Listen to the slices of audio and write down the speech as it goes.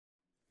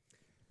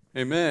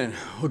Amen.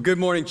 Well, good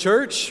morning,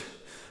 church.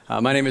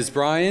 My name is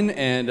Brian,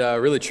 and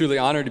really truly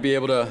honored to be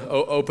able to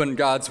open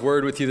God's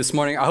Word with you this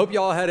morning. I hope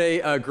you all had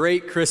a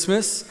great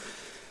Christmas.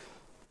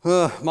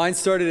 Mine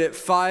started at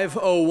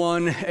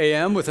 5:01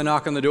 a.m. with a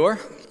knock on the door.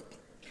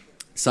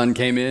 Son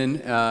came in,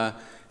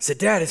 said,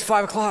 "Dad, it's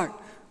 5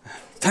 o'clock.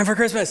 Time for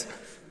Christmas."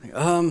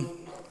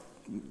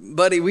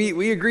 Buddy,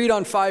 we agreed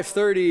on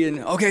 5:30,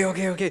 and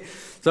okay.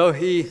 So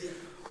he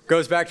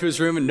goes back to his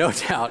room, and no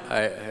doubt,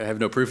 I have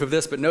no proof of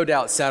this, but no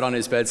doubt sat on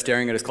his bed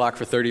staring at his clock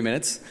for 30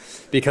 minutes,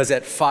 because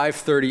at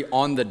 5:30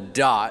 on the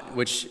dot,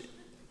 which, in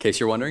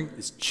case you're wondering,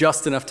 is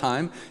just enough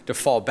time to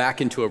fall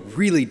back into a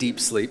really deep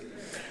sleep,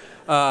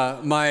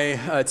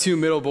 my two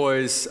middle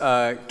boys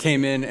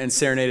came in and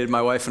serenaded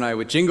my wife and I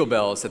with Jingle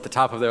Bells at the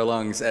top of their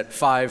lungs at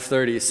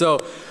 5:30. So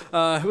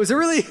it was a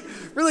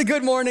really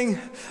good morning.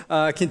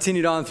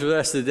 Continued on through the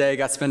rest of the day,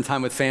 got to spend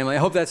time with family. I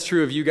hope that's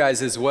true of you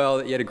guys as well,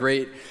 that you had a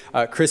great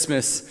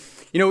Christmas.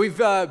 You know, we've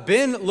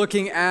been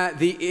looking at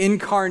the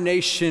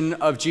incarnation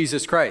of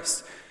Jesus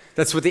Christ.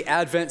 That's what the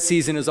Advent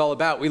season is all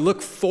about. We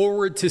look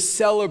forward to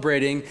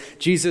celebrating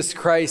Jesus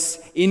Christ's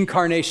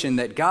incarnation,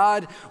 that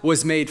God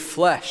was made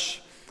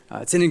flesh.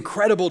 It's an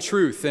incredible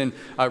truth and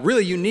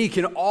really unique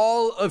in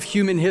all of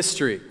human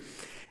history.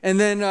 And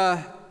then,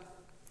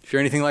 if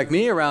you're anything like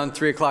me, around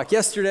 3 o'clock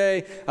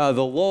yesterday,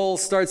 the lull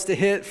starts to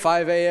hit,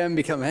 5 a.m.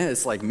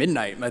 It's like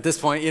midnight at this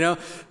point,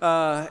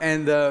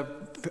 and the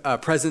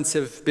presents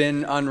have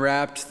been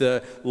unwrapped,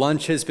 the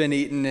lunch has been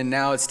eaten, and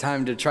now it's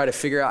time to try to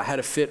figure out how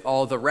to fit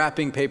all the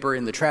wrapping paper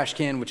in the trash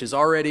can, which is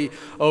already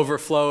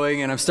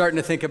overflowing. And I'm starting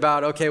to think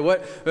about, okay,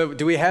 what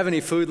do we have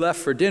any food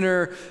left for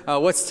dinner?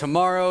 What's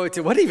tomorrow?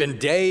 What even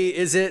day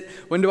is it?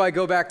 When do I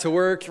go back to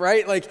work,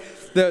 right? Like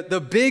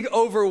the big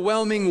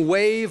overwhelming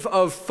wave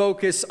of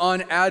focus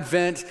on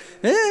Advent,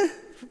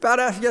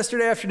 about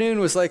yesterday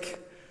afternoon was like,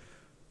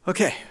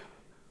 okay,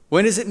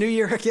 when is it New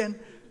Year again?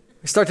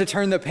 We start to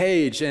turn the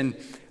page, and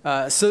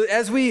so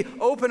as we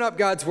open up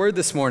God's Word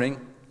this morning,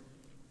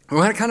 we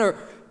want to kind of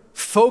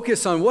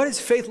focus on what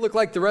does faith look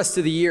like the rest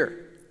of the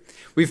year.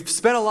 We've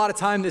spent a lot of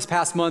time this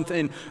past month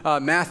in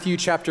Matthew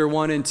chapter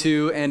 1 and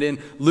 2, and in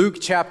Luke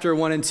chapter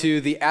 1 and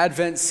 2, the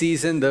Advent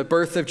season, the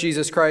birth of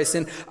Jesus Christ.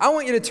 And I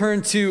want you to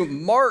turn to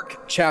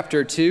Mark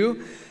chapter 2.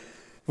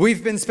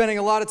 We've been spending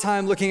a lot of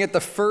time looking at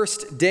the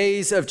first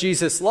days of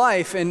Jesus'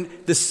 life, and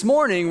this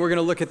morning we're going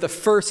to look at the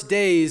first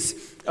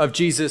days of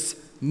Jesus'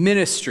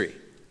 ministry.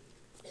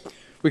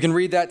 We can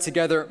read that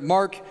together.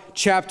 Mark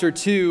chapter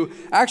 2,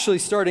 actually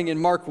starting in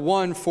Mark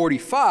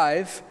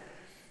 1:45.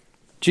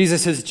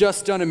 Jesus has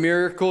just done a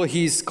miracle.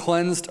 He's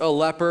cleansed a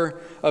leper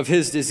of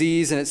his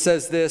disease, and it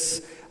says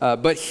this,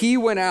 but he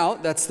went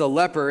out, that's the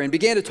leper, and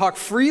began to talk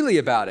freely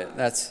about it,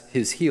 that's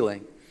his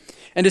healing,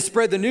 and to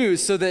spread the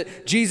news so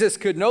that Jesus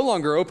could no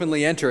longer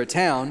openly enter a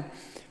town,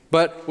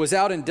 but was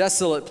out in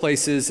desolate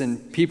places,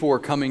 and people were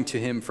coming to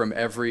him from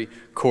every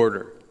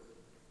quarter.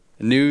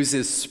 The news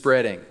is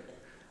spreading.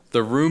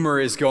 The rumor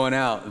is going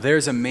out.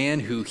 There's a man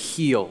who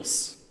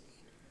heals.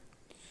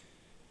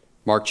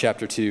 Mark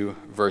chapter 2,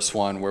 verse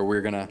 1, where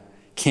we're going to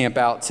camp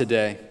out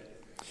today.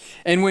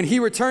 And when he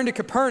returned to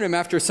Capernaum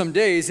after some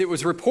days, it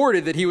was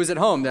reported that he was at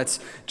home.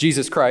 That's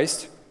Jesus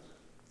Christ.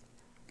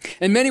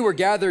 And many were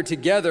gathered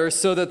together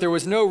so that there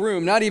was no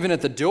room, not even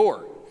at the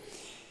door.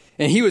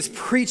 And he was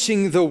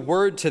preaching the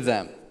word to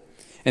them.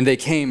 And they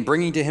came,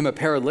 bringing to him a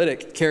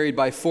paralytic carried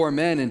by 4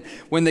 men. And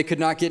when they could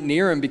not get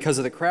near him because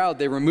of the crowd,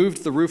 they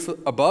removed the roof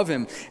above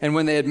him. And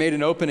when they had made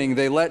an opening,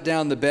 they let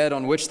down the bed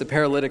on which the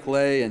paralytic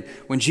lay. And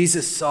when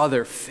Jesus saw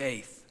their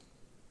faith,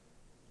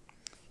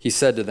 he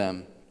said to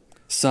them,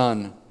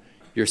 "Son,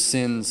 your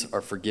sins are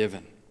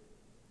forgiven."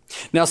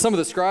 Now some of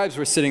the scribes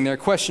were sitting there,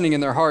 questioning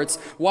in their hearts,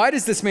 "Why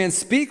does this man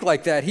speak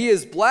like that? He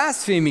is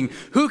blaspheming.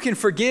 Who can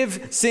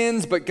forgive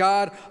sins but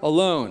God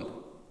alone?"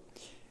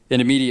 Then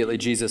immediately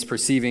Jesus,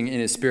 perceiving in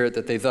his spirit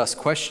that they thus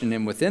questioned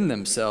him within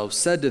themselves,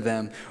 said to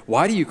them,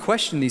 "Why do you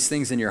question these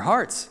things in your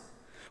hearts?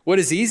 What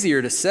is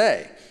easier to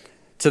say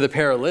to the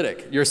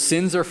paralytic, 'Your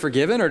sins are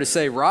forgiven,' or to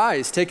say,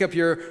 'Rise, take up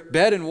your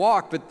bed and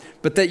walk'?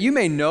 But that you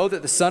may know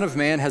that the Son of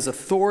Man has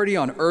authority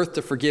on earth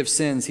to forgive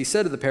sins," he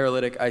said to the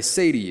paralytic, "I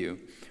say to you,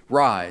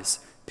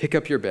 rise, pick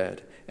up your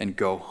bed, and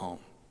go home."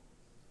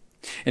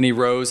 And he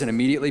rose and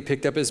immediately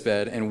picked up his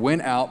bed and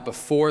went out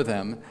before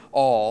them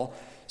all,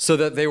 so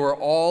that they were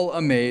all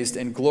amazed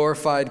and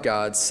glorified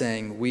God,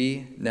 saying,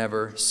 "We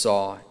never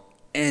saw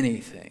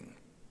anything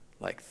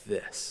like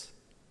this."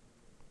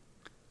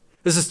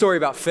 This is a story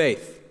about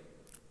faith.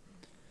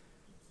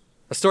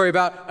 A story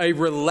about a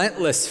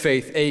relentless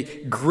faith, a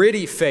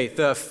gritty faith,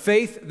 a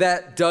faith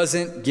that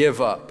doesn't give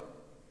up.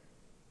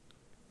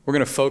 We're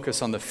going to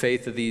focus on the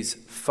faith of these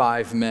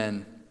 5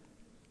 men,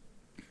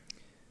 and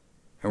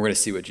we're going to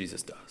see what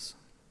Jesus does.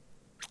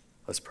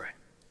 Let's pray.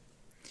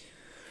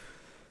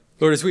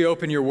 Lord, as we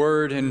open your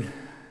word and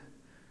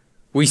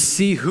we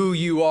see who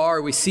you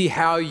are, we see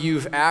how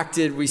you've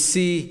acted, we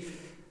see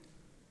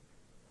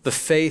the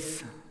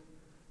faith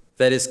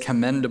that is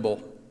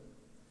commendable.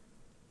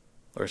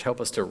 Lord, help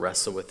us to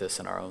wrestle with this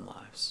in our own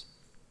lives.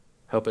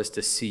 Help us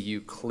to see you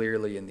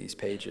clearly in these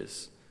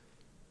pages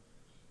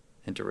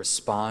and to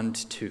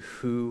respond to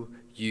who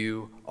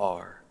you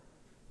are,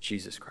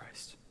 Jesus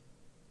Christ.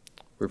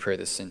 We pray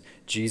this in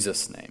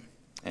Jesus' name.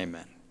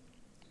 Amen.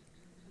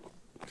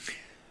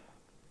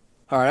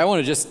 All right, I want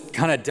to just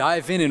kind of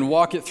dive in and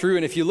walk it through.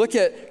 And if you look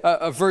at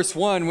verse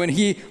 1, when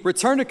he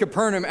returned to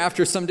Capernaum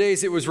after some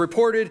days, it was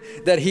reported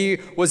that he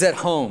was at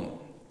home.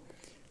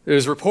 It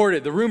was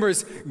reported. The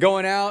rumors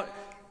going out.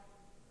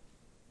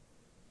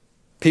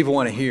 People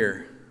want to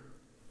hear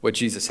what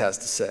Jesus has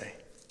to say.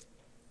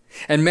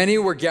 And many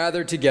were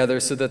gathered together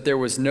so that there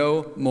was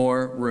no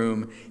more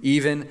room,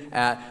 even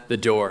at the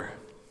door.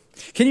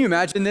 Can you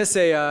imagine this?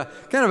 A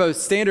kind of a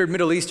standard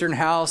Middle Eastern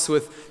house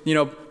with,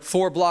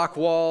 4-block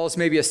walls,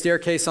 maybe a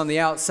staircase on the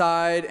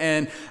outside.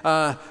 And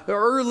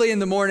early in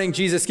the morning,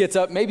 Jesus gets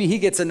up. Maybe he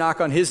gets a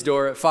knock on his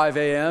door at 5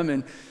 a.m.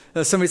 And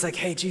somebody's like,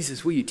 "Hey,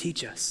 Jesus, will you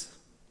teach us?"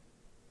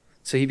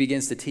 So he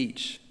begins to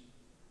teach.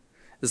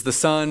 As the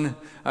sun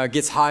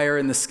gets higher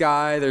in the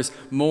sky, there's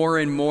more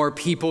and more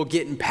people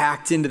getting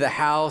packed into the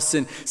house.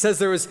 And it says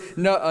there was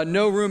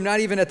no room,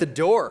 not even at the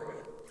door.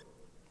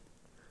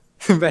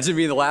 Imagine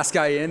being the last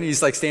guy in.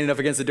 He's like standing up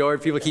against the door.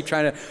 People keep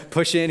trying to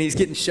push in. He's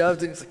getting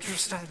shoved. And he's like,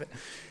 "Stop it."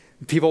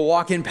 People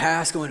walking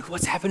past going,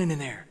 "What's happening in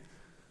there?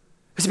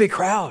 There's a big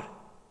crowd.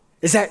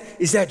 Is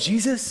that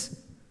Jesus?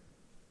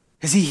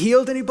 Has he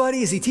healed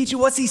anybody? Is he teaching?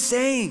 What's he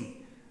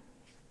saying?"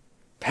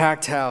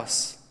 Packed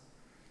house.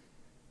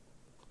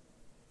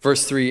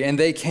 Verse 3, and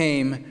they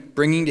came,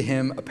 bringing to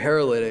him a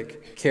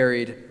paralytic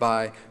carried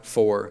by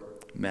 4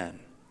 men.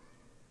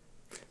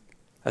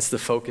 That's the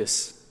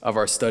focus of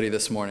our study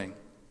this morning.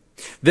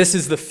 This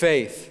is the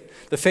faith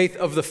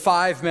of the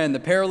 5 men, the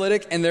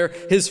paralytic and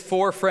his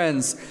 4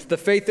 friends, the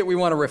faith that we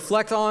want to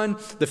reflect on,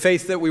 the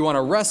faith that we want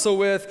to wrestle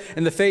with,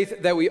 and the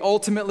faith that we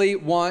ultimately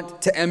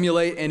want to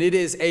emulate, and it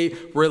is a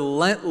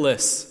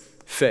relentless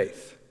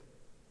faith.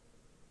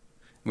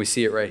 We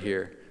see it right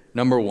here.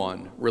 Number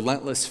 1,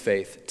 relentless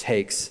faith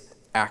takes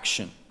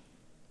action.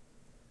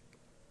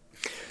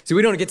 See,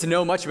 we don't get to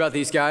know much about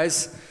these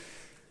guys.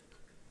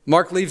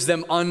 Mark leaves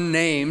them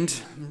unnamed.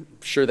 I'm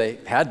sure they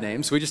had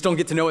names. We just don't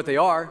get to know what they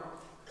are.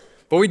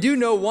 But we do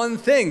know one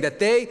thing, that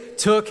they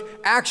took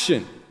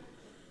action.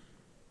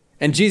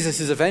 And Jesus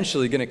is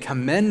eventually going to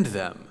commend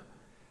them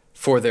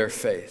for their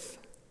faith.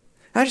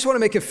 I just want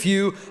to make a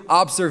few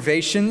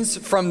observations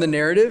from the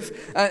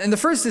narrative. And the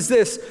first is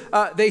this.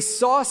 They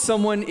saw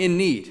someone in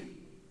need.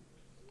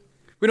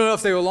 We don't know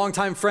if they were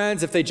longtime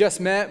friends, if they just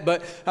met,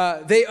 but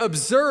they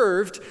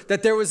observed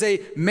that there was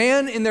a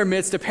man in their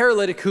midst, a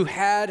paralytic, who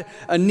had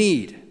a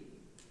need.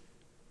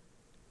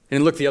 They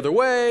didn't look the other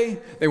way.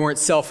 They weren't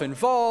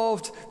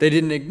self-involved. They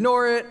didn't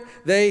ignore it.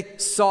 They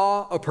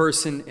saw a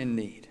person in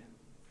need.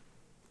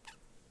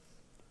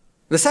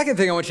 The second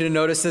thing I want you to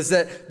notice is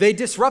that they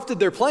disrupted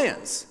their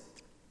plans.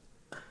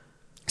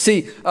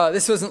 See,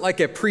 this wasn't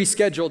like a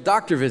pre-scheduled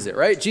doctor visit,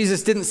 right?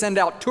 Jesus didn't send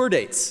out tour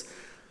dates.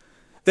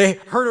 They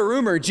heard a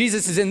rumor,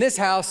 Jesus is in this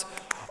house.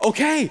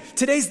 Okay,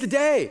 today's the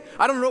day.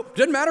 I don't know,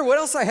 doesn't matter what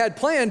else I had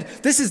planned.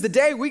 This is the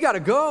day, we got to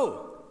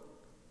go.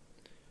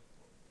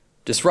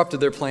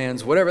 Disrupted their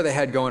plans, whatever they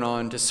had going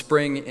on, to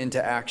spring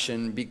into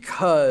action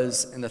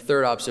because, in the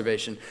third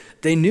observation,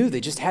 they knew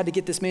they just had to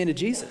get this man to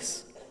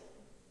Jesus.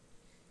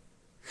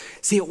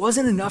 See, it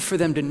wasn't enough for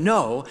them to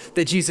know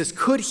that Jesus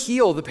could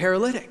heal the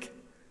paralytic.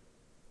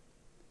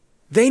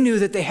 They knew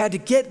that they had to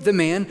get the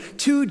man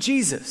to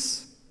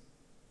Jesus.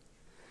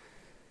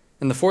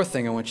 And the fourth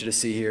thing I want you to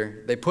see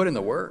here, they put in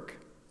the work.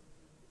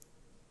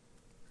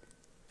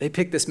 They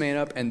picked this man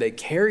up and they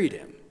carried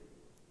him.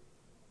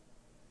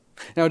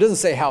 Now, it doesn't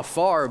say how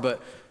far,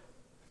 but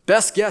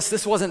best guess,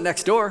 this wasn't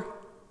next door.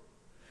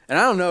 And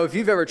I don't know if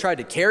you've ever tried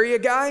to carry a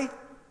guy.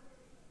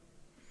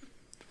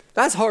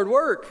 That's hard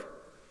work.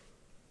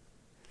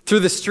 Through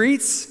the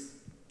streets.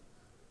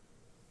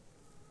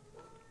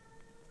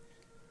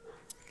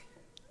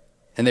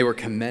 And they were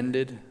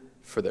commended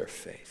for their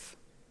faith.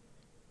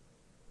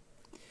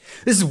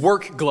 This is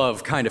work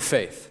glove kind of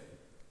faith.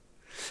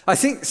 I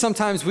think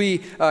sometimes we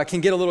can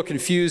get a little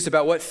confused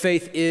about what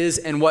faith is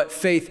and what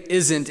faith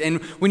isn't.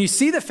 And when you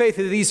see the faith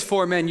of these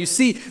 4 men, you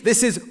see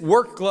this is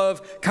work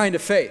glove kind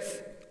of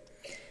faith.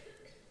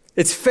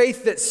 It's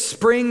faith that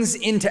springs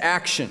into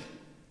action.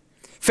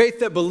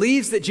 Faith that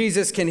believes that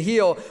Jesus can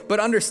heal,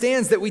 but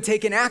understands that we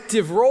take an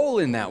active role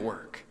in that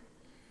work.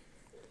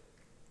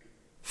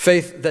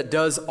 Faith that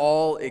does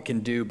all it can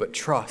do, but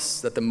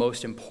trusts that the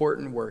most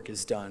important work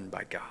is done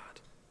by God.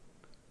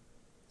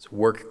 It's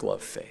work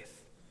glove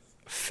faith.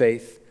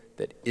 Faith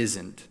that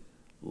isn't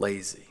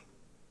lazy.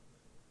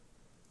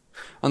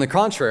 On the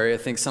contrary, I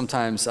think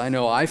sometimes, I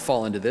know I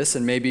fall into this,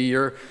 and maybe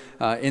you're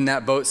in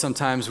that boat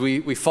sometimes,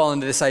 we fall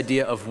into this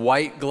idea of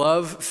white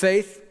glove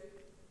faith.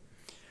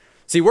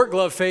 See, work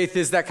glove faith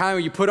is that kind where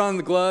you put on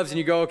the gloves and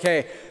you go,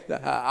 okay,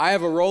 I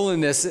have a role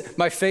in this.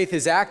 My faith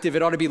is active.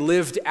 It ought to be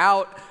lived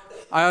out.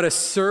 I ought to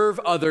serve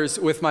others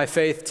with my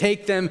faith,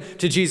 take them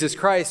to Jesus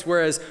Christ.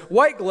 Whereas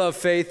white glove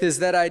faith is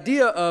that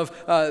idea of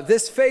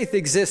this faith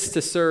exists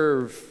to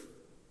serve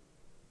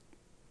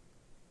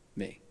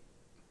me.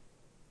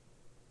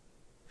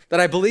 that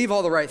I believe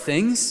all the right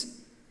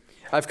things.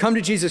 I've come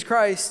to Jesus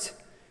Christ,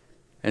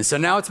 and so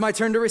now it's my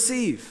turn to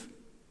receive.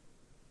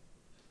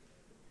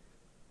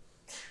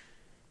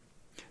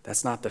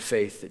 That's not the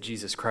faith that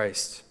Jesus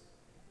Christ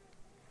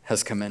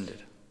has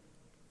commended.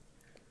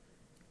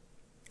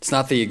 It's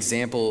not the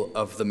example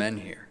of the men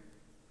here.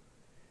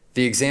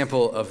 The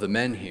example of the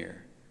men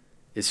here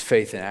is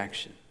faith in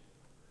action,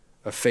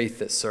 a faith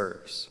that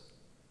serves.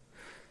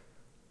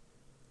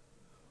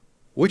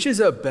 Which is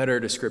a better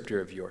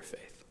descriptor of your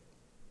faith?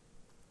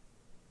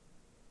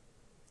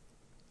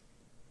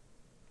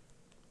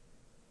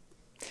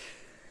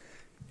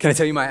 Can I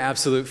tell you my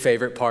absolute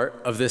favorite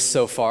part of this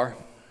so far?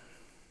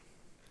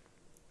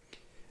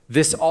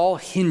 This all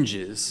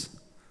hinges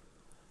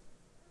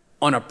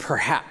on a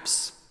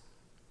perhaps.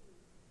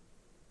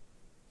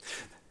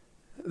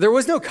 There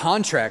was no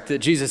contract that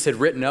Jesus had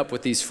written up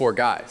with these four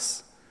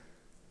guys.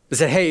 They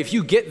said, hey, if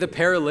you get the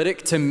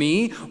paralytic to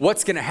me,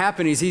 what's going to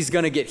happen is he's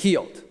going to get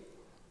healed.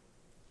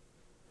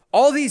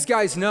 All these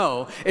guys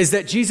know is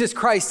that Jesus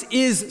Christ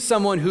is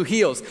someone who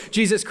heals.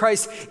 Jesus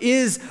Christ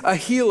is a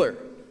healer.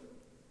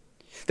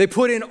 They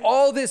put in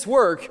all this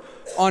work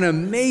on a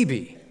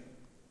maybe.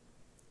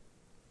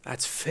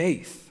 That's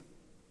faith.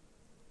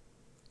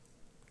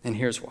 And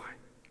here's why.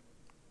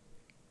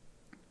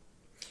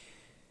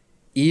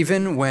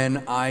 Even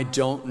when I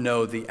don't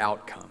know the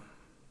outcome,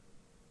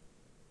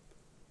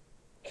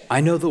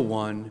 I know the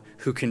one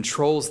who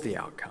controls the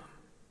outcome.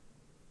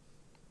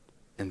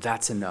 And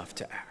that's enough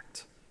to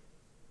act.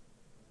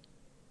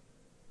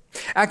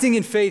 Acting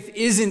in faith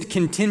isn't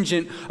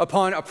contingent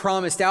upon a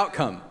promised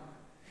outcome.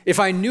 If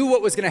I knew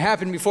what was going to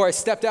happen before I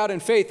stepped out in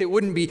faith, it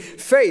wouldn't be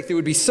faith, it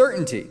would be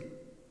certainty.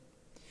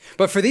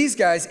 But for these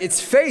guys,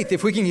 it's faith.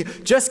 If we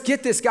can just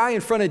get this guy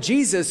in front of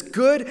Jesus,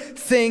 good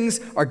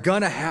things are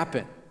going to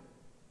happen.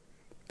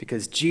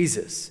 Because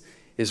Jesus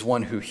is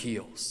one who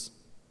heals.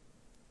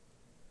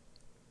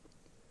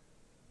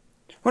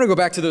 I want to go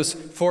back to those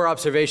four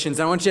observations.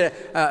 I want you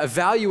to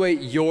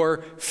evaluate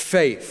your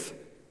faith.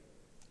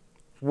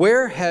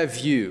 Where have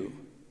you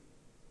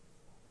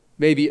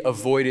maybe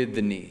avoided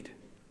the need?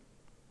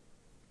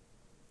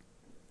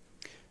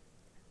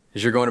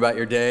 As you're going about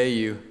your day,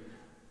 you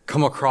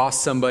come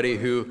across somebody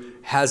who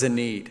has a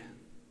need,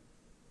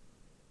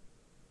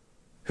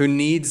 who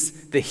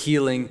needs the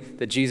healing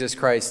that Jesus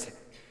Christ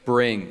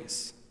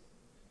brings.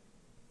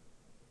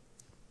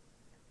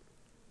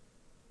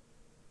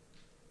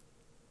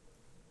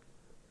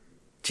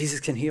 Jesus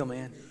can heal,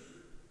 man.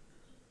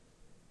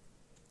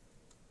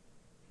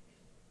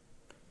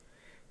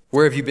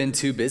 Where have you been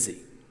too busy?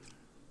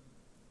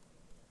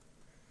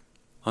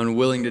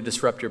 Unwilling to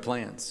disrupt your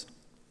plans?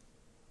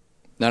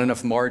 Not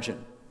enough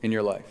margin in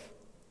your life?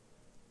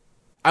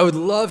 I would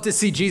love to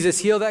see Jesus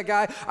heal that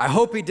guy. I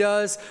hope he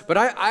does, but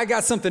I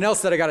got something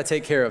else that I got to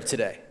take care of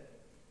today.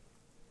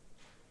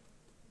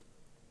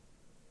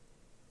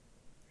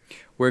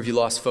 Where have you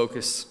lost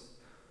focus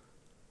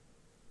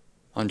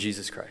on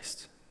Jesus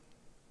Christ?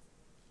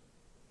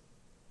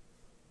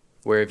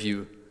 Where have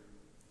you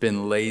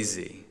been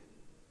lazy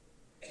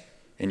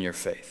in your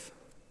faith?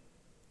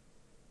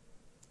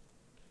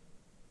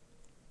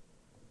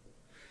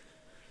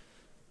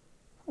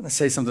 I want to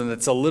say something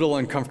that's a little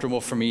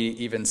uncomfortable for me to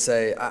even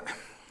say.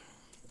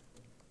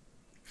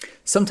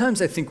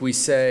 Sometimes I think we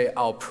say,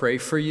 I'll pray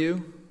for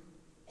you,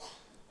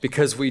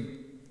 because we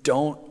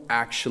don't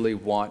actually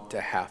want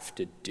to have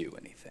to do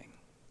anything.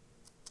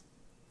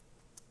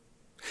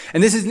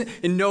 And this is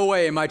in no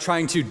way am I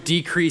trying to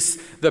decrease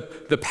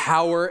the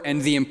power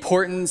and the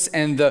importance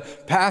and the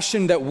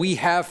passion that we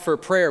have for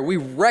prayer. We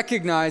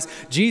recognize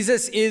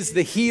Jesus is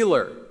the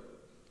healer.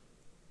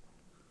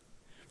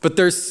 But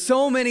there's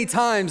so many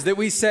times that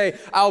we say,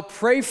 I'll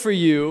pray for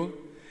you,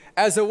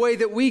 as a way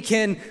that we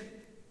can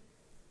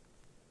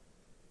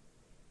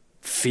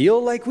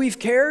feel like we've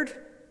cared.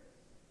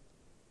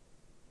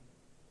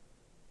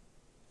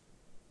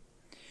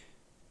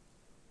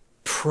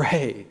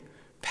 Pray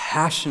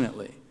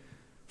passionately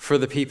for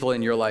the people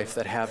in your life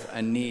that have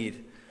a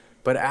need,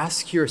 but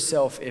ask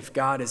yourself if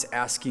God is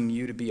asking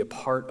you to be a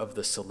part of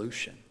the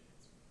solution.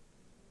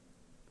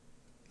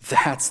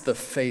 That's the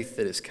faith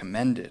that is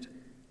commended.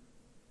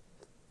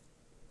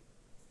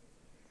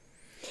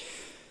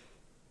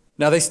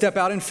 Now they step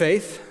out in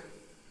faith,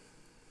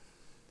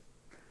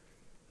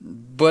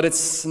 but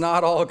it's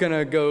not all going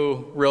to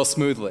go real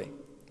smoothly.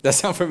 Does that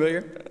sound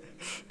familiar?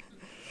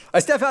 I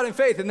step out in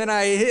faith and then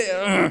I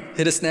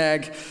hit a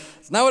snag.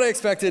 It's not what I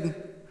expected.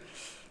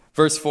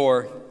 Verse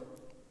 4,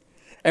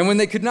 and when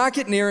they could not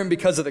get near him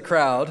because of the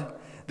crowd,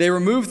 they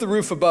removed the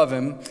roof above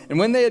him, and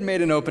when they had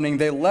made an opening,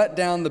 they let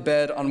down the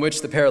bed on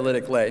which the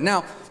paralytic lay.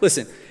 Now,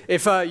 listen,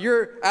 if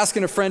you're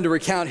asking a friend to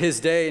recount his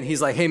day, and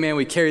he's like, hey man,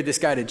 we carried this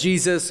guy to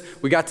Jesus,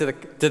 we got to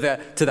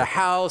the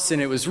house,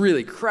 and it was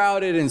really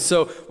crowded, and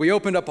so we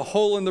opened up a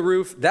hole in the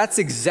roof, that's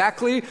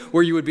exactly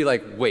where you would be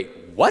like, wait,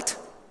 what?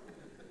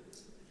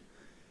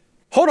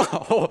 Hold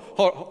on.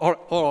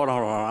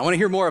 I want to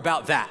hear more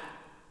about that.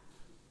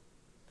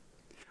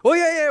 Well,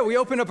 yeah, we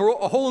opened up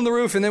a hole in the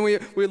roof and then we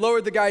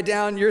lowered the guy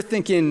down. You're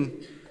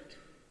thinking,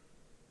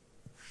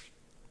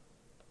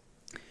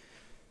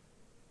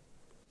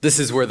 This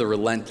is where the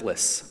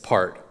relentless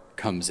part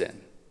comes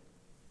in.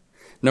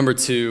 Number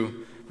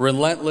 2,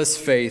 relentless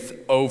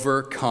faith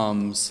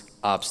overcomes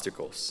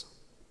obstacles.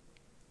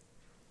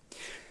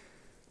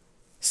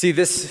 See,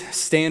 this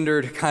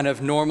standard kind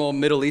of normal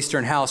Middle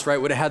Eastern house, right,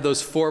 would have had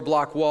those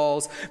 4-block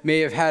walls, may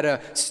have had a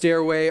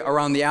stairway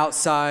around the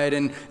outside,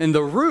 and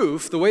the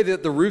roof, the way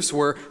that the roofs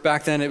were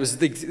back then, it was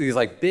these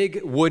like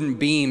big wooden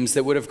beams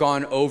that would have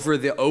gone over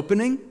the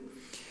opening,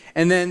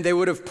 and then they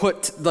would have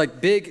put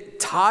like big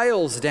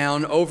tiles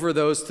down over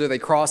those so they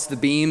crossed the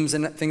beams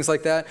and things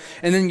like that,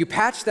 and then you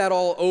patch that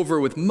all over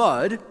with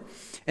mud, and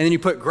then you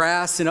put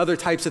grass and other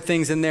types of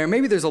things in there.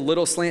 Maybe there's a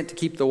little slant to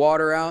keep the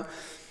water out.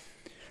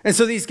 And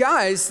so these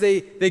guys,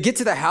 they get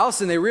to the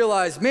house and they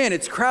realize, man,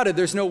 it's crowded.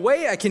 There's no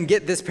way I can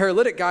get this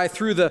paralytic guy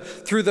through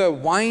the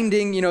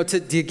winding, to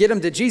get him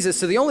to Jesus.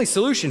 So the only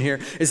solution here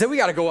is that we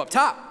got to go up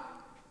top.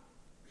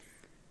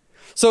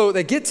 So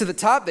they get to the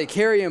top, they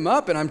carry him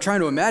up, and I'm trying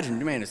to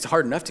imagine, man, it's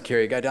hard enough to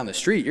carry a guy down the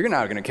street. You're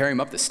not going to carry him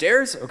up the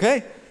stairs,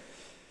 okay?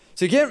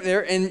 So you get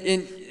there and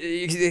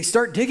they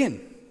start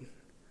digging.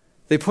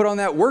 They put on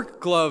that work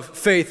glove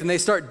faith and they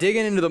start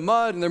digging into the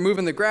mud and they're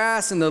moving the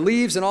grass and the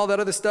leaves and all that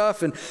other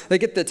stuff. And they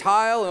get the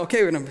tile. And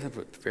okay, we're going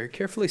to very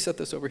carefully set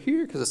this over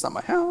here because it's not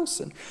my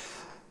house. And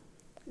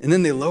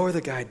then they lower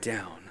the guy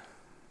down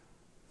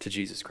to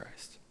Jesus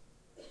Christ.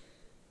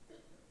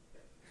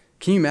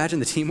 Can you imagine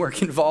the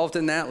teamwork involved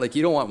in that? Like,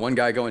 you don't want one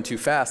guy going too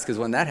fast because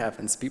when that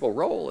happens, people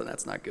roll and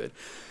that's not good.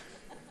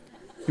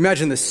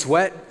 Imagine the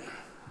sweat,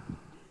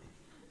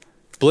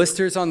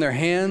 blisters on their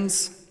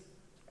hands.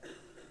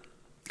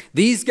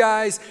 These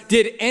guys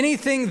did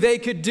anything they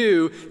could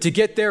do to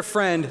get their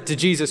friend to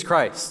Jesus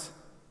Christ.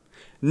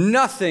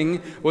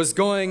 Nothing was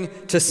going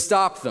to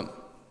stop them.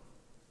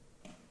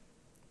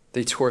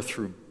 They tore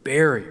through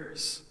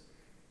barriers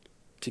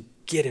to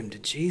get him to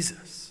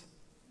Jesus.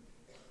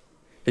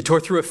 They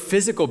tore through a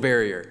physical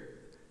barrier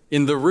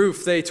in the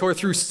roof. They tore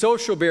through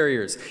social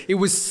barriers. It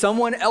was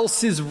someone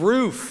else's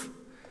roof.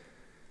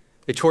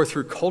 They tore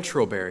through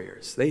cultural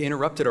barriers. They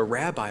interrupted a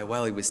rabbi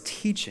while he was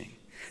teaching.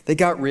 They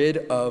got rid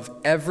of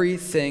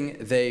everything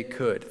they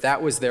could.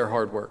 That was their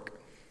hard work.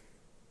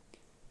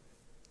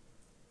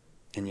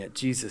 And yet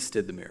Jesus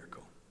did the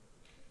miracle.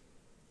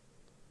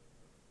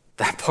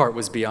 That part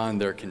was beyond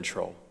their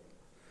control.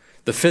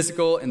 The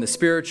physical and the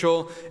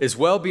spiritual is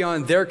well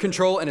beyond their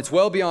control, and it's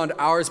well beyond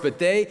ours, but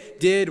they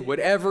did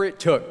whatever it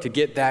took to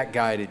get that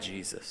guy to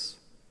Jesus.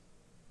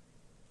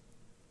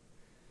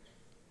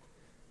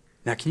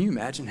 Now, can you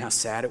imagine how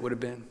sad it would have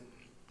been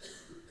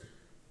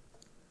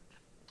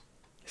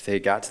if they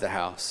got to the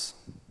house,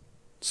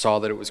 saw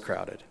that it was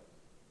crowded?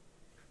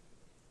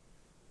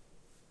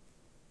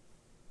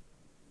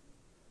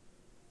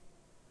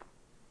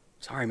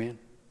 Sorry, man.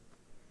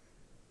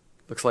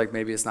 Looks like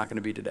maybe it's not going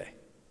to be today.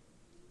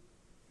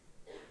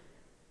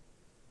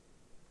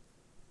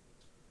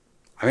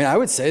 I mean, I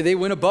would say they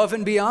went above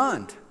and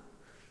beyond.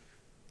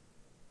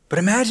 But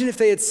imagine if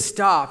they had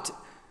stopped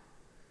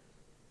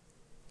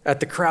at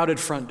the crowded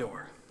front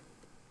door.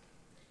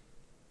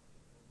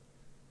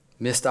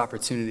 Missed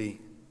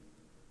opportunity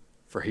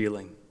for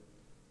healing.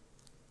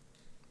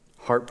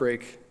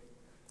 Heartbreak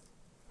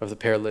of the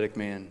paralytic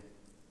man.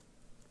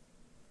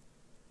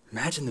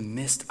 Imagine the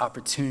missed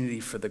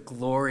opportunity for the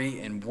glory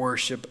and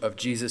worship of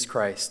Jesus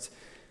Christ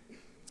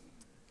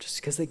just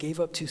because they gave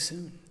up too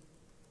soon.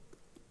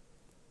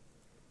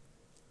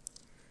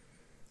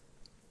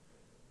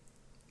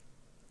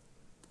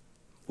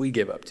 We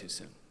give up too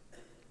soon.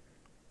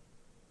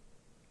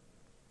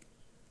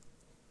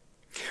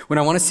 When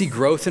I want to see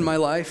growth in my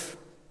life,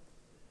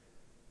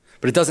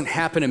 but it doesn't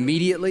happen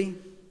immediately,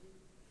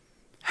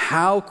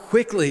 how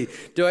quickly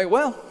do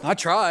I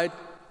tried.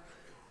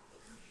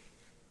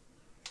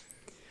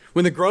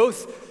 When the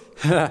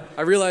growth,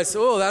 I realize,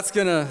 that's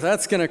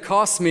gonna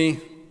cost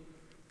me.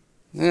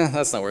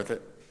 That's not worth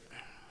it.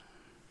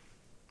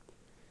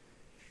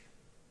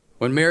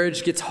 When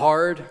marriage gets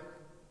hard,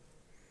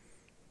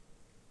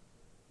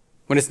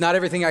 when it's not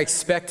everything I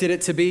expected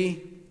it to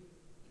be,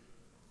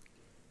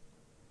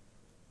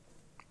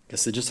 I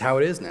guess it's just how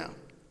it is now.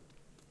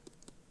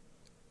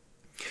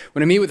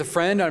 When I meet with a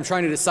friend I'm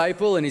trying to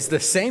disciple and he's the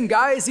same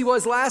guy as he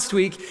was last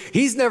week,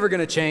 he's never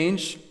going to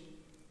change.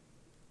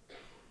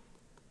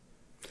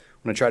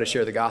 When I try to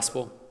share the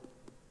gospel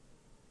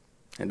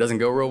and it doesn't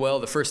go real well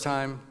the first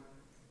time,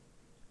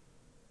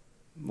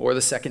 or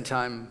the second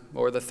time,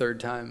 or the third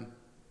time,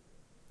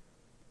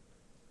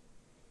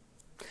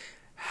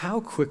 how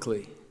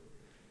quickly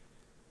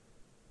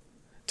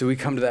do we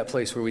come to that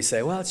place where we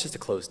say, it's just a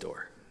closed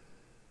door?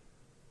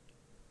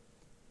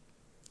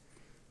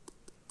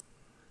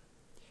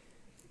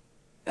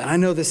 And I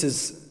know this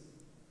is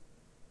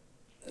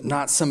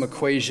not some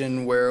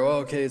equation where,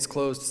 it's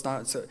closed, it's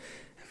not.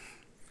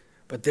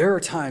 But there are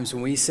times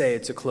when we say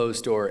it's a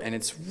closed door, and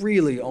it's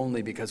really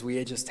only because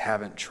we just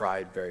haven't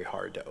tried very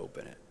hard to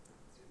open it.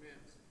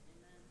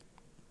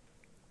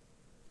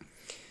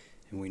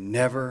 And we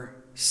never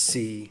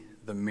see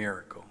the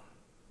miracle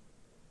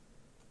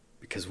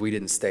because we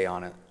didn't stay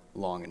on it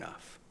long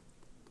enough.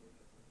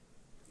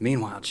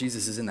 Meanwhile,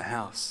 Jesus is in the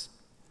house,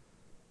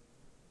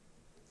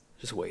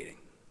 just waiting.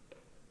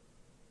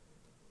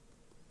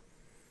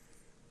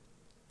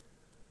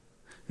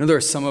 You know, there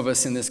are some of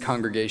us in this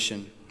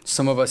congregation,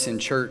 some of us in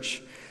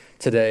church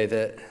today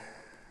that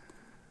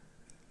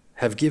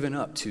have given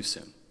up too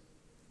soon.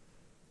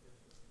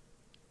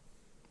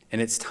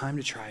 And it's time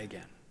to try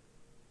again.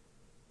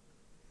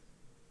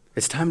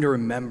 It's time to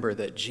remember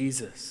that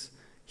Jesus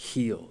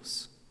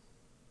heals.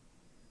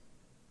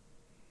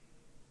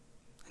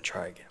 And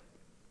try again.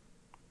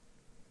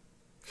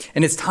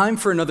 And it's time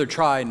for another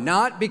try,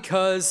 not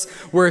because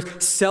we're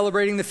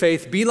celebrating the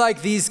faith. Be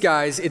like these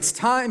guys. It's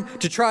time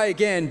to try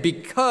again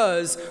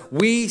because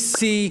we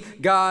see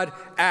God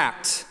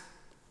act.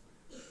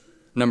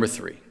 Number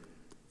 3,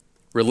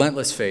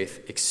 relentless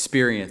faith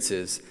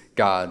experiences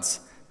God's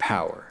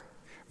power.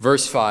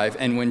 Verse 5,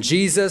 and when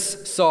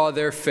Jesus saw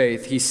their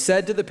faith, he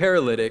said to the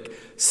paralytic,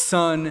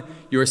 "Son,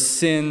 your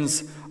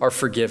sins are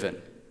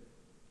forgiven."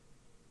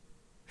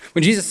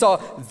 When Jesus saw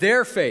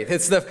their faith,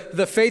 it's the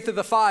faith of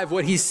the 5.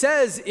 What he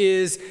says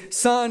is,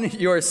 "Son,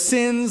 your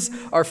sins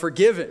are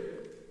forgiven."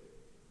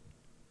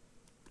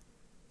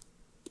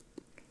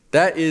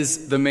 That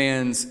is the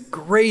man's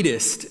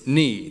greatest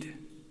need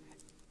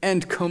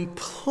and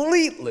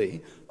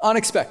completely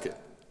unexpected.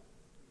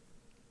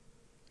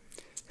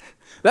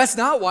 That's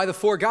not why the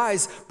 4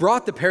 guys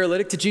brought the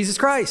paralytic to Jesus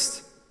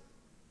Christ.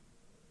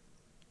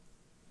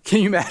 Can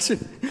you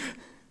imagine?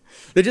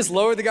 They just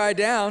lowered the guy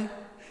down.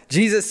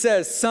 Jesus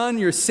says, "Son,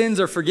 your sins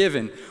are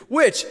forgiven,"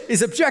 which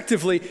is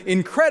objectively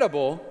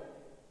incredible.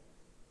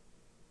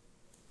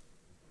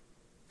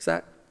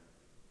 Does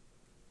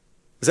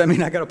that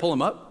mean I got to pull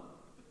him up?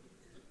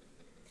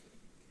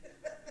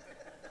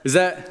 Is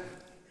that?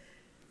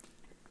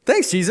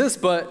 Thanks, Jesus,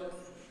 but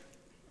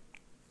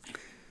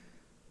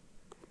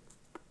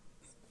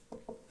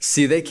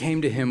see, they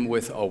came to him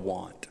with a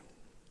want.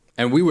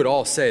 And we would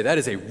all say that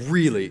is a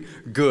really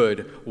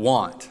good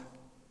want.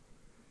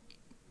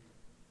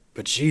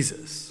 But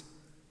Jesus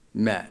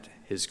met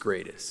his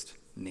greatest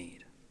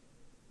need.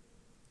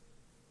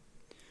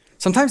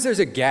 Sometimes there's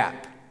a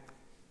gap.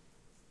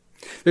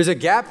 There's a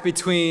gap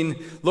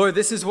between, Lord,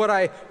 this is what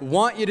I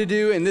want you to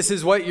do, and this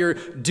is what you're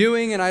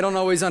doing, and I don't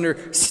always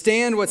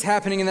understand what's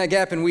happening in that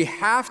gap, and we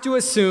have to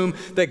assume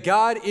that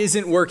God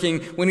isn't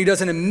working when he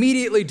doesn't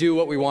immediately do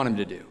what we want him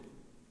to do.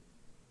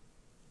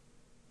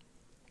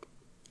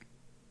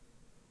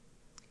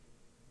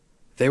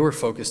 They were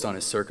focused on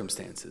his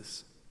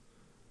circumstances.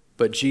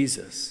 But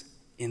Jesus,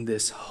 in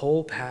this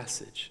whole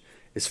passage,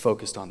 is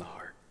focused on the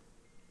heart.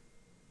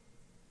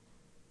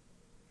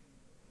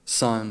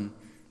 Son,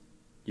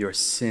 your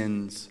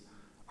sins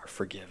are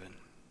forgiven.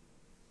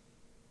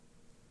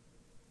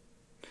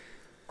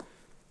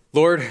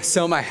 Lord,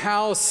 sell my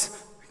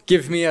house,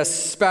 give me a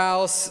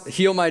spouse,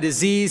 heal my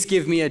disease,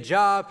 give me a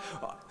job.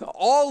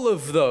 All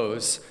of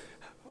those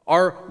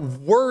are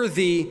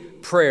worthy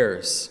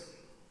prayers.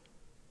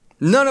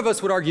 None of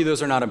us would argue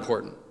those are not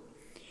important.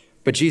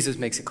 But Jesus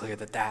makes it clear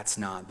that that's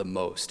not the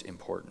most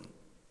important.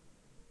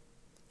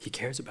 He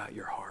cares about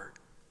your heart.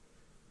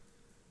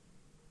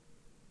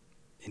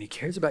 And he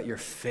cares about your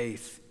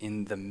faith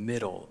in the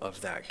middle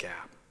of that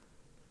gap.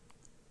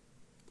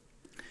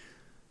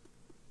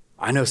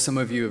 I know some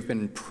of you have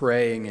been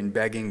praying and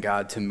begging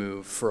God to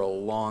move for a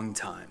long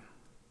time.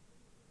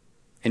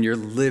 And you're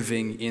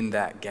living in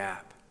that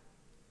gap.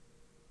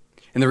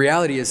 And the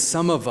reality is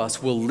some of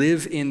us will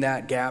live in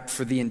that gap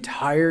for the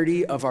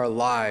entirety of our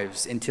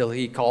lives until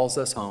he calls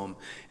us home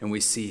and we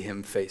see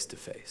him face to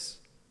face.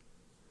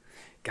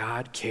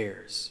 God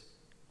cares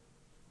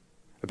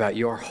about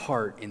your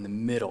heart in the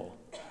middle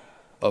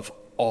of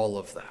all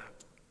of that.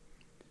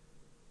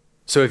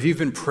 So if you've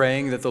been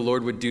praying that the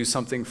Lord would do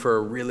something for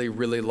a really,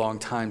 really long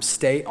time,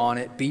 stay on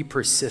it, be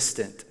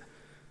persistent.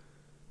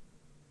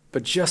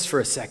 But just for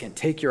a second,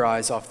 take your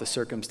eyes off the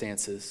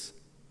circumstances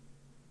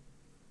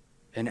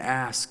and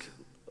ask,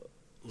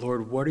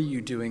 Lord, what are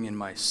you doing in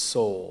my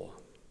soul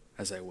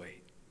as I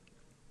wait?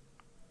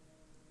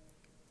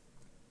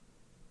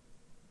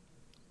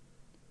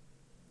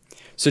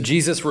 So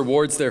Jesus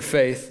rewards their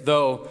faith,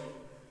 though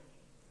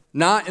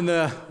not in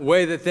the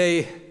way that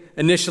they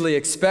initially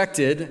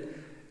expected.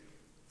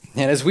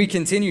 And as we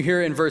continue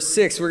here in verse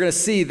 6, we're going to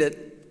see that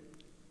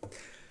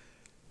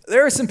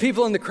there are some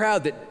people in the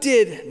crowd that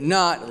did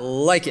not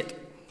like it.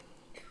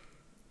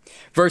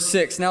 Verse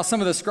 6, now some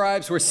of the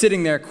scribes were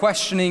sitting there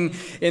questioning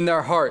in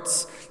their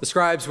hearts. The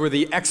scribes were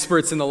the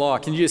experts in the law.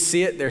 Can you just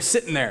see it? They're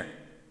sitting there.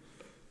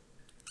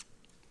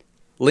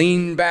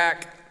 Lean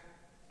back,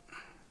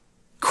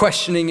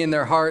 questioning in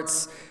their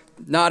hearts,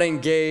 not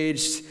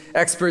engaged,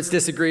 experts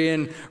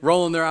disagreeing,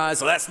 rolling their eyes.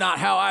 Well, that's not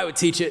how I would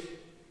teach it.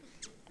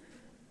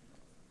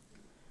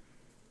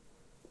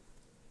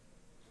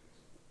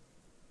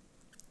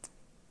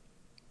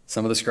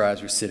 Some of the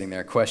scribes were sitting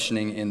there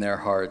questioning in their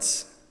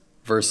hearts.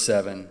 Verse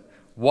 7,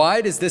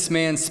 why does this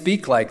man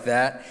speak like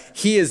that?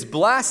 He is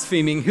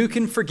blaspheming. Who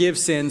can forgive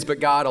sins but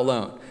God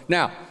alone?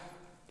 Now,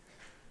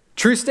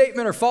 true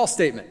statement or false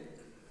statement?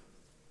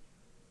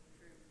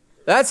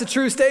 That's a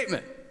true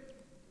statement.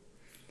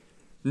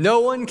 No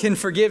one can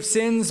forgive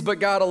sins but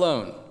God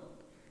alone.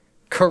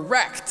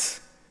 Correct.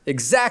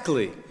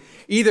 Exactly.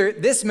 Either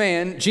this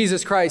man,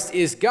 Jesus Christ,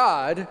 is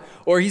God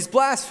or he's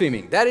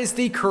blaspheming. That is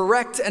the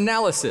correct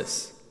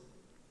analysis.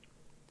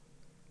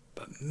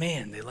 But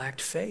man, they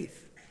lacked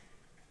faith.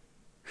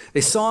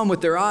 They saw him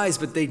with their eyes,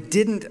 but they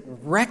didn't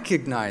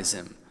recognize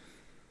him.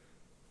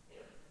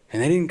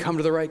 And they didn't come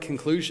to the right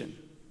conclusion.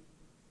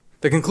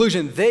 The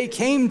conclusion they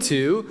came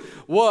to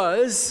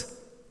was,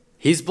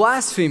 he's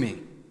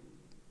blaspheming.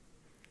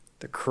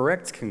 The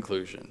correct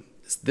conclusion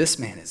is, this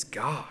man is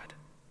God.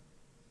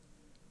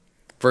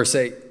 Verse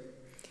 8,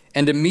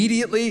 and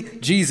immediately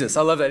Jesus,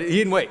 I love that, he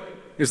didn't wait.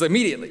 He was like,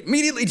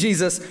 immediately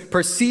Jesus,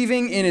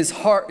 perceiving in his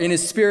heart, in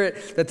his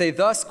spirit, that they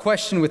thus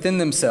questioned within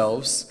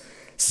themselves,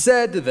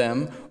 said to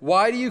them,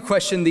 why do you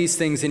question these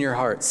things in your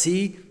heart?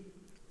 See,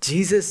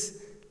 Jesus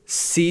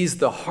sees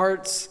the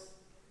hearts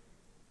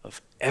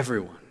of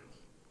everyone.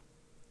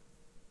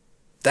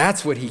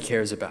 That's what he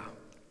cares about.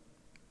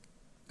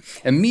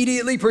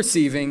 Immediately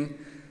perceiving,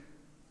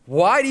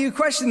 why do you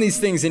question these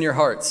things in your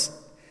hearts?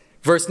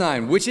 Verse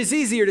 9, which is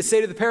easier to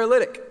say to the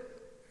paralytic,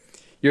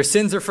 your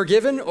sins are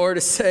forgiven, or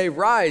to say,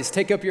 rise,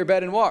 take up your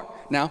bed and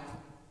walk? Now,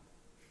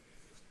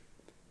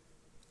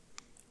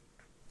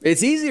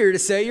 it's easier to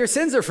say your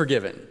sins are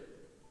forgiven.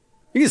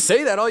 You can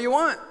say that all you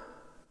want.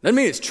 Doesn't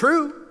mean it's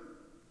true.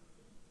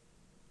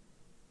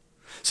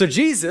 So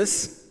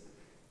Jesus,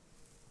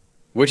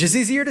 which is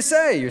easier to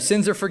say, your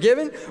sins are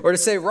forgiven, or to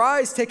say,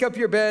 rise, take up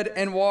your bed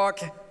and walk?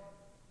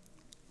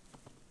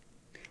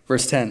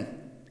 Verse 10,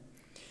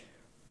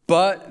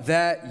 but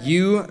that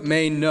you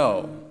may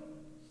know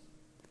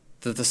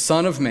that the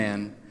Son of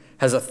Man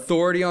has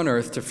authority on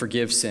earth to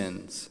forgive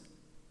sins.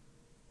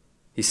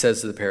 He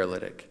says to the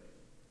paralytic,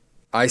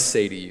 I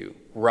say to you,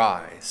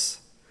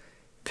 rise,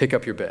 pick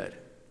up your bed,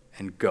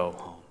 and go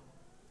home.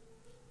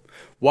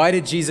 Why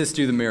did Jesus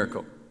do the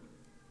miracle?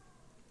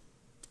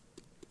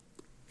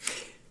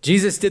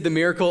 Jesus did the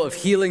miracle of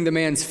healing the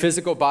man's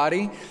physical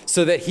body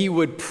so that he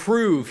would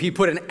prove, he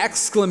put an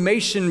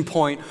exclamation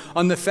point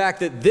on the fact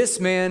that this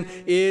man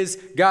is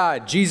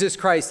God. Jesus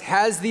Christ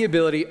has the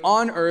ability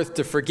on earth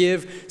to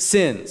forgive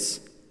sins.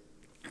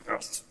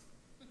 Yes.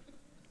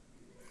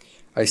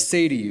 I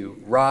say to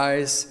you,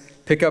 rise,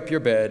 pick up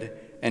your bed,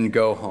 and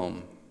go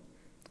home.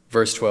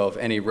 Verse 12,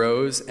 and he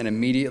rose and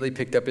immediately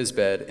picked up his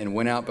bed and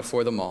went out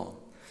before them all,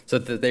 so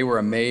that they were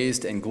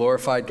amazed and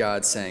glorified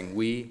God, saying,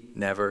 we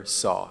never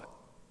saw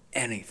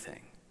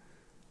anything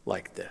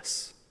like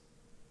this.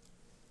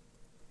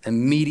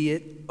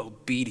 Immediate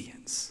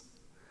obedience.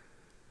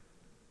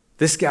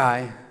 This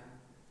guy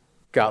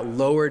got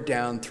lowered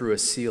down through a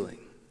ceiling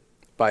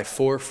by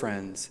 4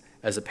 friends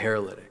as a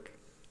paralytic.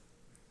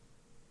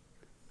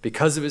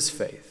 Because of his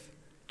faith,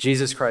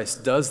 Jesus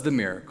Christ does the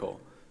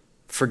miracle,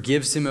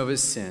 forgives him of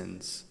his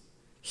sins,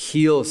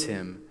 heals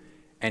him,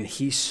 and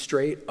he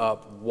straight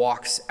up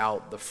walks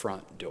out the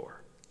front door.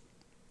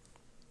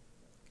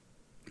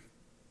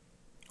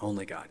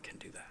 Only God can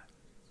do that.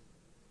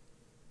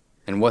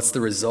 And what's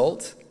the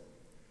result?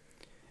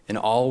 And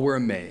all were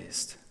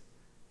amazed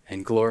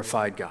and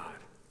glorified God,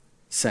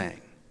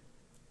 saying,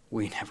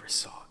 we never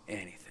saw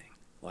anything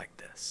like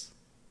this.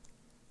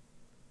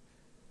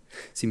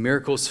 See,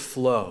 miracles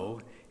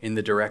flow in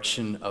the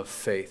direction of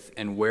faith,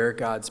 and where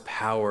God's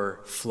power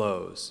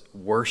flows,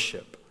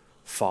 worship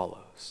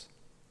follows.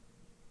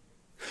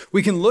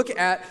 We can look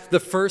at the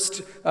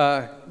first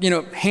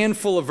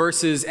handful of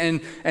verses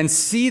and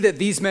see that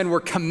these men were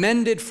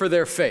commended for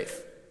their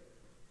faith.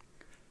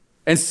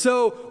 And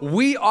so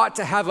we ought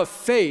to have a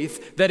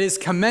faith that is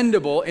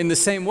commendable in the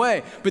same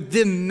way. But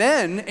the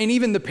men and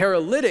even the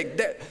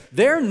paralytic,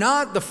 they're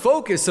not the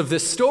focus of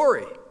this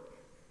story.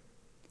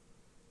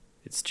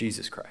 It's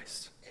Jesus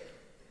Christ.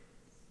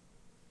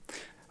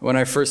 When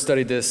I first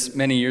studied this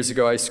many years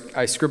ago,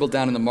 I scribbled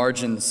down in the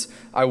margins,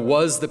 I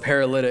was the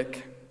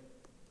paralytic.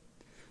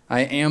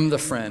 I am the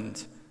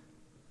friend,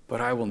 but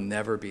I will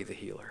never be the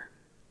healer.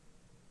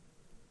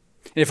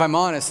 And if I'm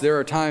honest, there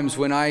are times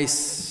when I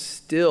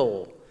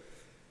still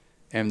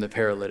am the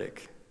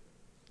paralytic,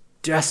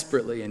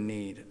 desperately in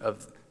need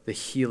of the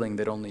healing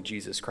that only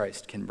Jesus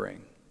Christ can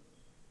bring.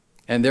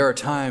 And there are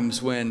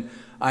times when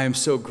I am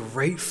so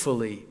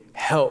gratefully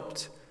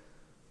helped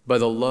by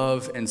the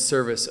love and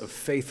service of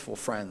faithful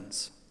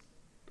friends.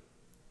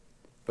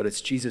 But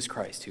it's Jesus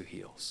Christ who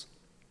heals.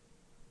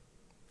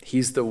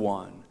 He's the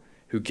one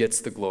who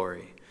gets the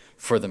glory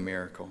for the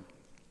miracle.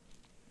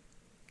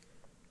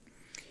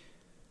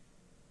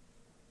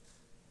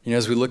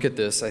 As we look at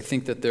this, I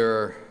think that there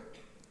are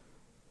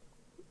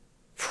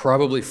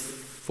probably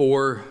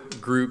 4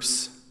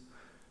 groups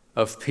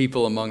of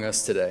people among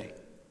us today.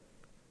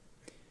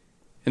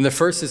 And the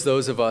first is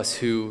those of us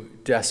who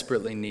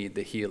desperately need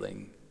the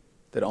healing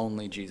that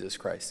only Jesus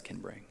Christ can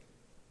bring.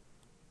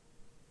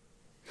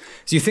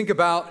 So you think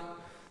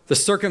about the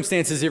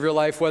circumstances of your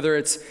life, whether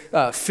it's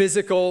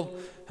physical,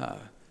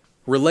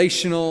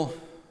 relational,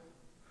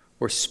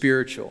 or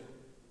spiritual.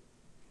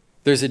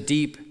 There's a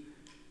deep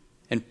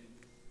and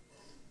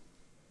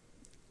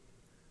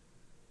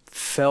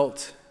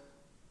felt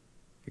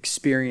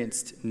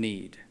experienced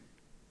need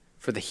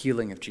for the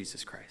healing of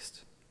Jesus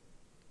Christ.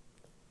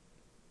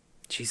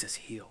 Jesus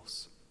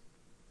heals.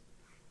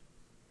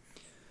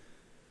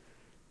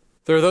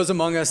 There are those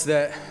among us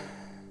that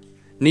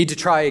need to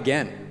try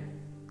again.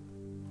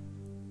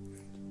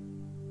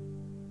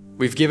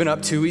 We've given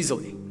up too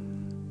easily.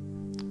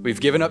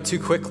 We've given up too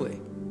quickly.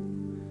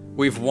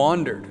 We've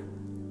wandered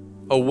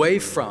away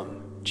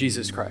from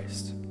Jesus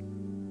Christ.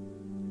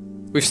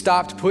 We've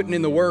stopped putting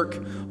in the work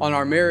on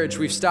our marriage.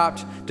 We've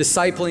stopped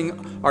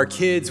discipling our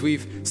kids.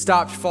 We've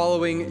stopped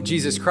following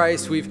Jesus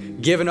Christ. We've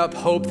given up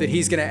hope that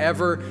he's going to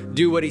ever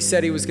do what he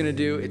said he was going to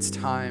do. It's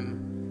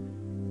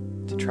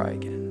time to try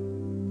again.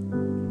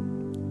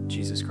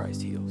 Jesus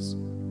Christ heals.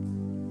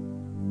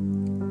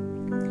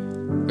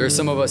 There are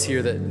some of us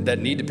here that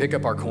need to pick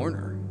up our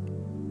corner.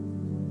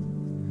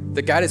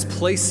 That God has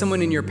placed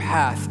someone in your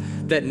path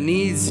that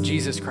needs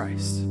Jesus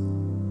Christ.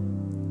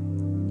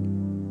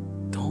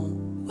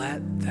 Don't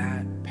let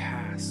that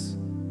pass.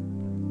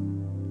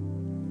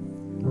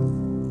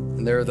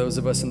 And there are those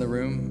of us in the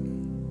room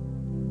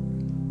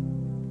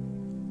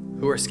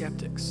who are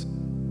skeptics.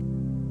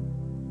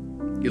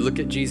 You look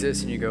at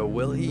Jesus and you go,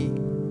 will he?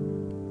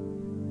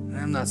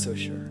 I'm not so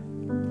sure.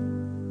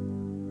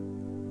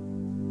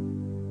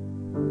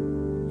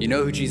 You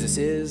know who Jesus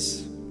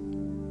is.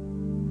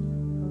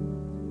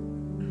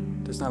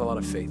 There's not a lot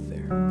of faith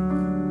there.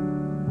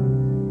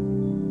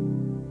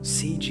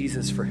 See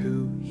Jesus for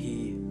who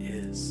he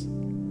is.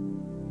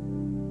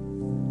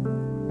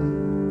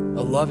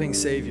 A loving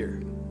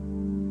Savior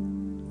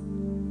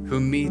who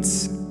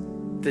meets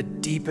the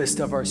deepest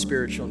of our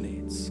spiritual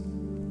needs.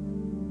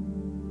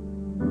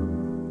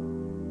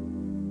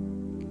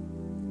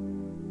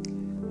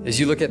 As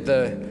you look at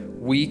the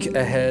week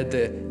ahead,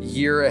 the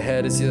year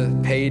ahead, as the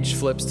page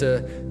flips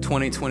to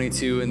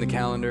 2022 in the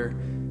calendar,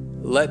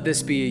 let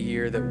this be a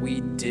year that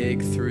we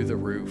dig through the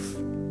roof.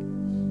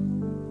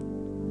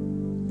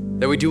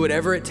 That we do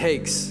whatever it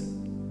takes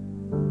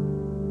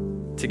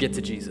to get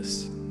to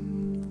Jesus.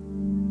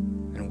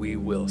 And we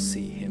will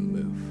see him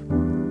move.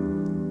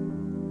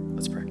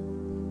 Let's pray.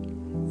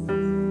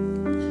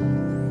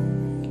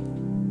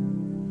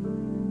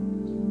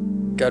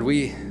 God,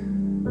 we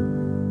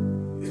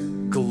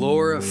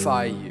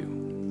glorify you.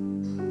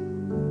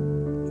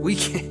 We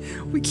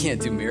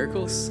can't do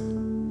miracles.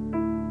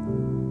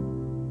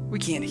 We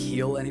can't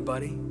heal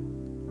anybody.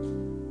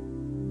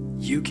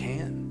 You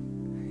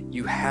can.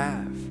 You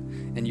have,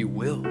 and you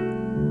will.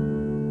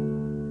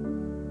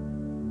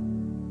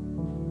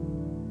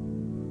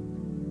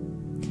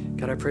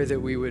 God, I pray that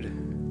we would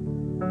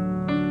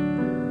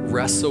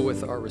wrestle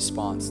with our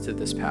response to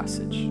this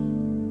passage.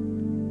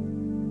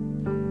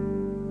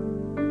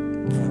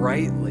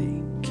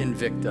 Rightly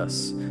convict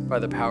us by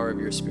the power of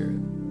your Spirit.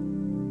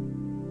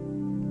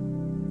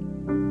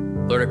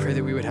 Lord, I pray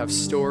that we would have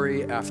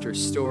story after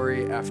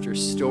story after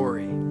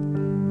story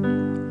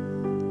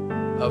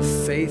of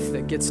faith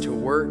that gets to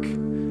work,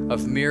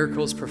 of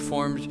miracles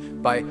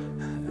performed by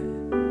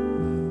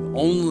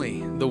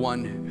only the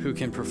one who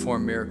can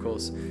perform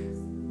miracles.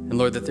 And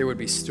Lord, that there would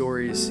be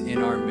stories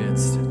in our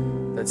midst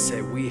that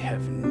say, we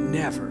have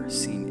never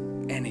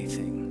seen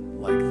anything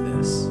like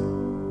this.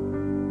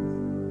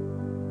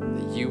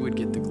 That you would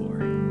get the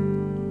glory.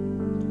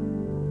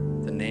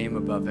 The name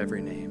above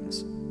every name.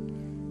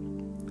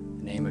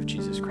 The name of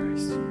Jesus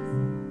Christ.